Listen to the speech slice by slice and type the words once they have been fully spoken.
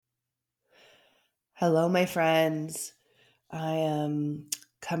Hello, my friends. I am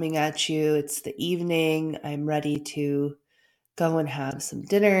coming at you. It's the evening. I'm ready to go and have some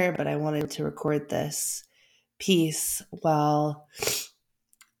dinner, but I wanted to record this piece while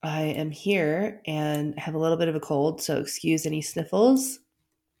I am here and have a little bit of a cold, so excuse any sniffles.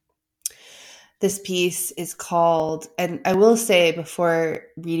 This piece is called, and I will say before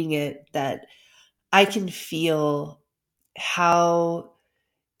reading it that I can feel how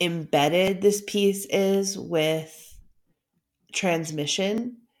embedded this piece is with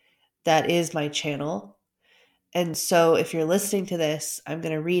transmission that is my channel. And so if you're listening to this, I'm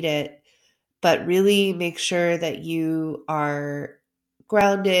going to read it, but really make sure that you are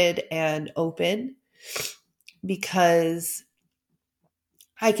grounded and open, because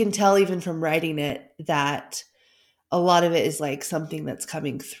I can tell even from writing it that a lot of it is like something that's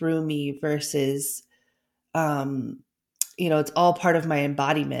coming through me versus, it's all part of my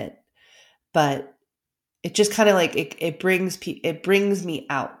embodiment, but it just kind of like it brings me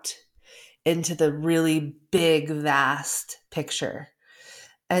out into the really big, vast picture.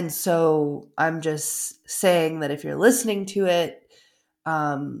 And so I'm just saying that if you're listening to it,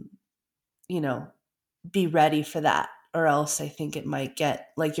 you know, be ready for that, or else I think it might get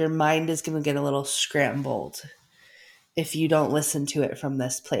like your mind is going to get a little scrambled if you don't listen to it from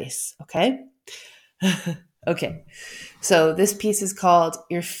this place. Okay. Okay. So this piece is called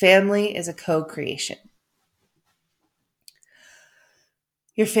Your Family is a Co-Creation.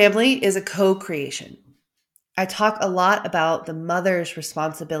 Your family is a co-creation. I talk a lot about the mother's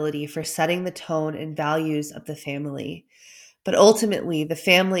responsibility for setting the tone and values of the family, but ultimately the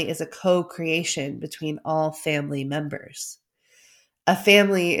family is a co-creation between all family members. A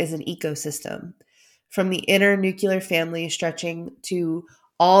family is an ecosystem, from the inner nuclear family stretching to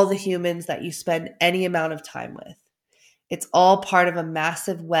all the humans that you spend any amount of time with. It's all part of a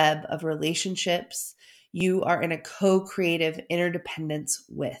massive web of relationships you are in a co-creative interdependence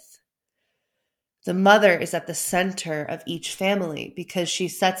with. The mother is at the center of each family because she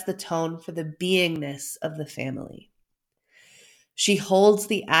sets the tone for the beingness of the family. She holds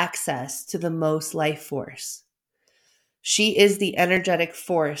the access to the most life force. She is the energetic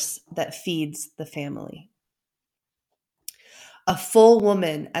force that feeds the family. A full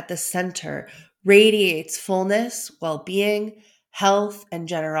woman at the center radiates fullness, well-being, health, and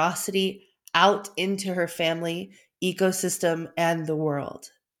generosity out into her family, ecosystem, and the world.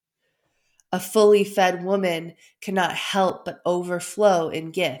 A fully fed woman cannot help but overflow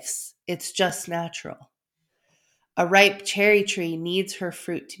in gifts. It's just natural. A ripe cherry tree needs her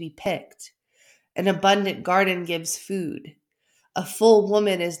fruit to be picked. An abundant garden gives food. A full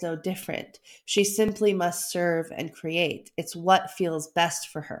woman is no different. She simply must serve and create. It's what feels best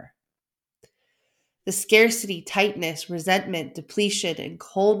for her. The scarcity, tightness, resentment, depletion, and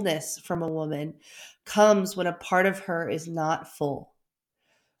coldness from a woman comes when a part of her is not full,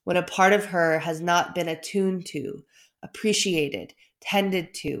 when a part of her has not been attuned to, appreciated,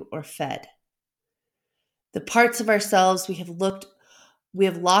 tended to, or fed. The parts of ourselves we have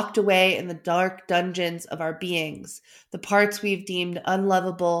locked away in the dark dungeons of our beings, the parts we've deemed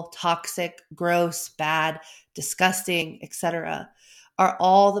unlovable, toxic, gross, bad, disgusting, etc., are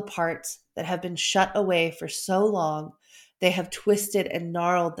all the parts that have been shut away for so long they have twisted and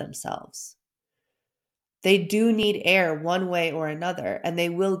gnarled themselves. They do need air one way or another, and they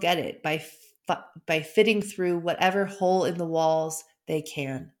will get it by fitting through whatever hole in the walls they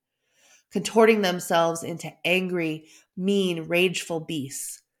can, contorting themselves into angry, mean, rageful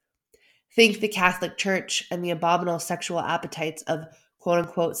beasts. Think the Catholic Church and the abominable sexual appetites of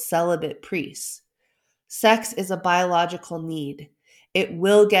quote-unquote celibate priests. Sex is a biological need. It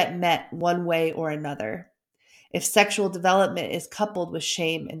will get met one way or another. If sexual development is coupled with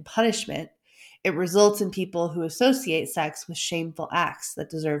shame and punishment, it results in people who associate sex with shameful acts that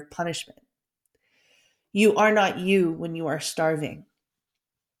deserve punishment. You are not you when you are starving.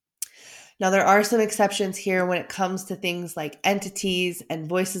 Now, there are some exceptions here when it comes to things like entities and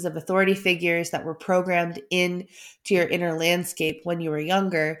voices of authority figures that were programmed into your inner landscape when you were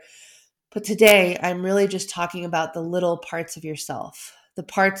younger. But today, I'm really just talking about the little parts of yourself, the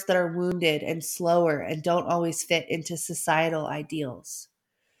parts that are wounded and slower and don't always fit into societal ideals.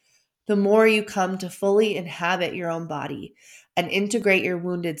 The more you come to fully inhabit your own body and integrate your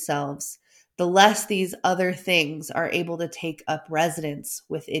wounded selves, the less these other things are able to take up residence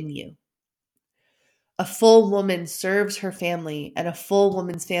within you. A full woman serves her family, and a full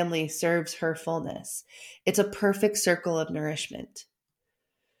woman's family serves her fullness. It's a perfect circle of nourishment.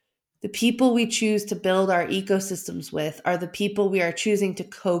 The people we choose to build our ecosystems with are the people we are choosing to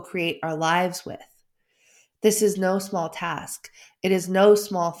co-create our lives with. This is no small task. It is no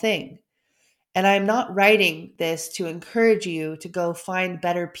small thing. And I'm not writing this to encourage you to go find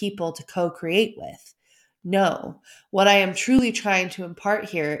better people to co-create with. No, what I am truly trying to impart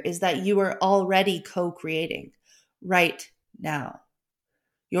here is that you are already co-creating right now.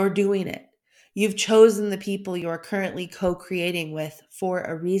 You're doing it. You've chosen the people you are currently co-creating with for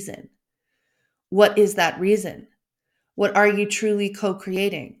a reason. What is that reason? What are you truly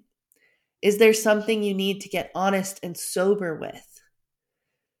co-creating? Is there something you need to get honest and sober with?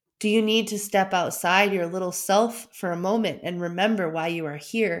 Do you need to step outside your little self for a moment and remember why you are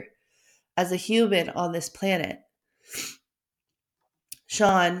here as a human on this planet?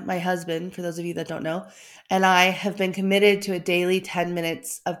 Sean, my husband, for those of you that don't know, and I have been committed to a daily 10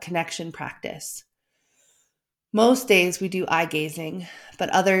 minutes of connection practice. Most days we do eye gazing, but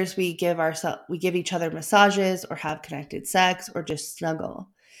others we give each other massages or have connected sex or just snuggle.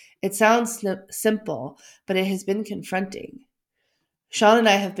 It sounds simple, but it has been confronting. Sean and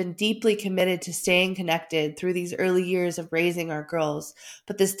I have been deeply committed to staying connected through these early years of raising our girls,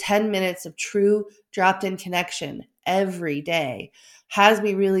 but this 10 minutes of true dropped-in connection every day has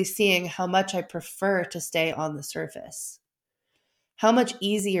me really seeing how much I prefer to stay on the surface. How much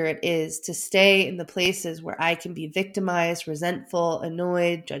easier it is to stay in the places where I can be victimized, resentful,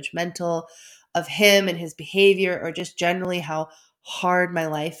 annoyed, judgmental of him and his behavior, or just generally how hard my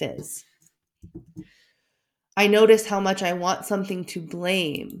life is. I notice how much I want something to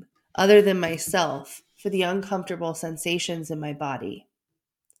blame other than myself for the uncomfortable sensations in my body.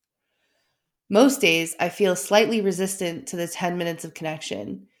 Most days, I feel slightly resistant to the 10 minutes of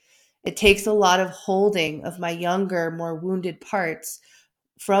connection. It takes a lot of holding of my younger, more wounded parts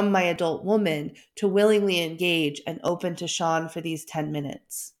from my adult woman to willingly engage and open to Sean for these 10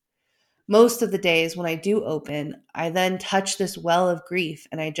 minutes. Most of the days when I do open, I then touch this well of grief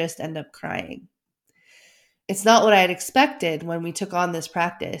and I just end up crying. It's not what I had expected when we took on this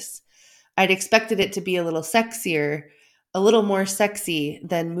practice. I'd expected it to be a little sexier, a little more sexy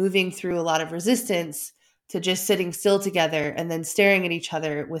than moving through a lot of resistance to just sitting still together and then staring at each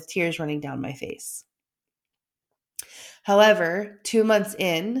other with tears running down my face. However, 2 months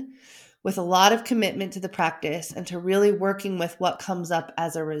in, with a lot of commitment to the practice and to really working with what comes up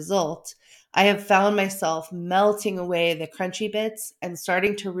as a result, I have found myself melting away the crunchy bits and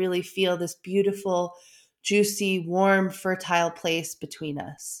starting to really feel this beautiful, juicy, warm, fertile place between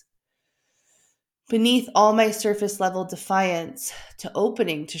us. Beneath all my surface level defiance to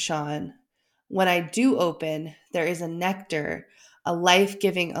opening to Sean, when I do open, there is a nectar, a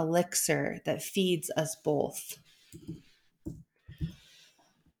life-giving elixir that feeds us both.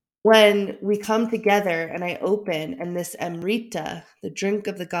 When we come together and I open and this amrita, the drink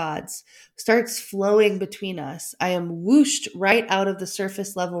of the gods, starts flowing between us, I am whooshed right out of the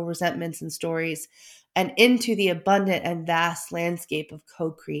surface level resentments and stories and into the abundant and vast landscape of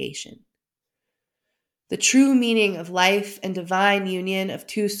co-creation. The true meaning of life and divine union of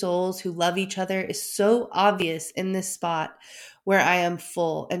two souls who love each other is so obvious in this spot where I am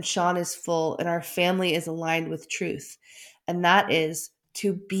full and Sean is full and our family is aligned with truth. And that is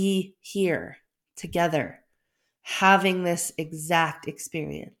to be here together, having this exact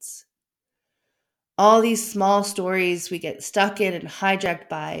experience. All these small stories we get stuck in and hijacked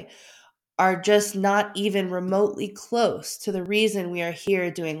by are just not even remotely close to the reason we are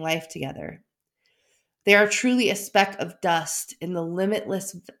here doing life together. They are truly a speck of dust in the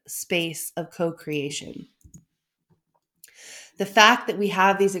limitless space of co-creation. The fact that we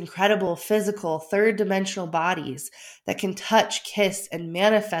have these incredible physical third-dimensional bodies that can touch, kiss, and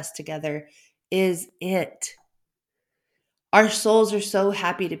manifest together is it. Our souls are so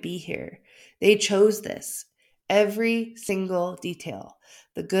happy to be here. They chose this. Every single detail,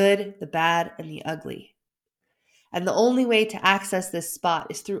 the good, the bad, and the ugly. And the only way to access this spot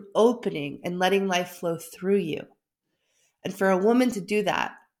is through opening and letting life flow through you. And for a woman to do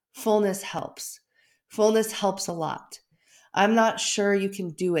that, fullness helps. Fullness helps a lot. I'm not sure you can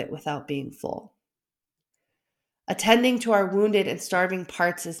do it without being full. Attending to our wounded and starving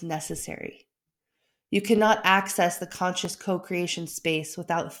parts is necessary. You cannot access the conscious co-creation space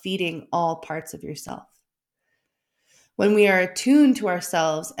without feeding all parts of yourself. When we are attuned to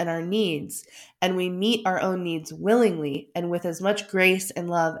ourselves and our needs, and we meet our own needs willingly and with as much grace and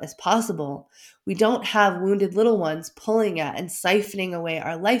love as possible, we don't have wounded little ones pulling at and siphoning away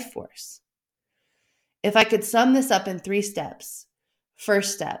our life force. If I could sum this up in 3 steps.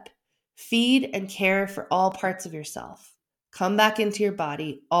 First step, feed and care for all parts of yourself. Come back into your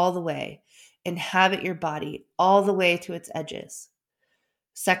body all the way. Inhabit your body all the way to its edges.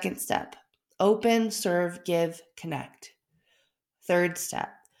 Second step, open, serve, give, connect. Third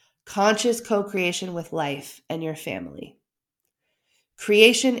step, conscious co-creation with life and your family.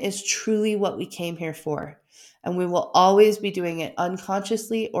 Creation is truly what we came here for, and we will always be doing it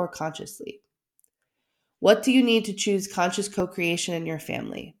unconsciously or consciously. What do you need to choose conscious co-creation in your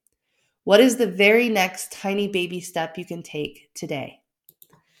family? What is the very next tiny baby step you can take today?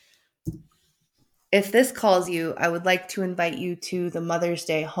 If this calls you, I would like to invite you to the Mother's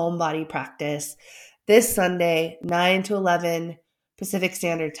Day homebody practice this Sunday, 9 to 11 Pacific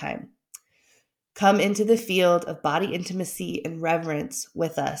Standard Time. Come into the field of body intimacy and reverence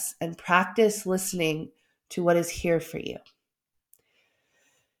with us and practice listening to what is here for you.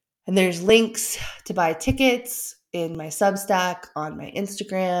 And there's links to buy tickets in my Substack, on my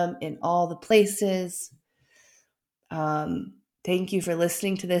Instagram, in all the places. Thank you for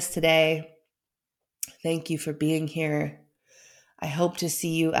listening to this today. Thank you for being here. I hope to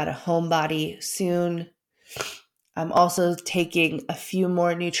see you at a homebody soon. I'm also taking a few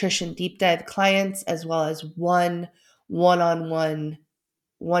more nutrition deep dive clients, as well as one-on-one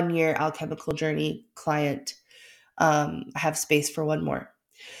 1-year alchemical journey client. I have space for one more.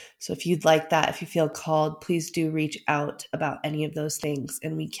 So if you'd like that, if you feel called, please do reach out about any of those things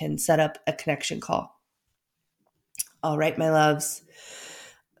and we can set up a connection call. All right, my loves.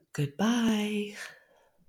 Goodbye.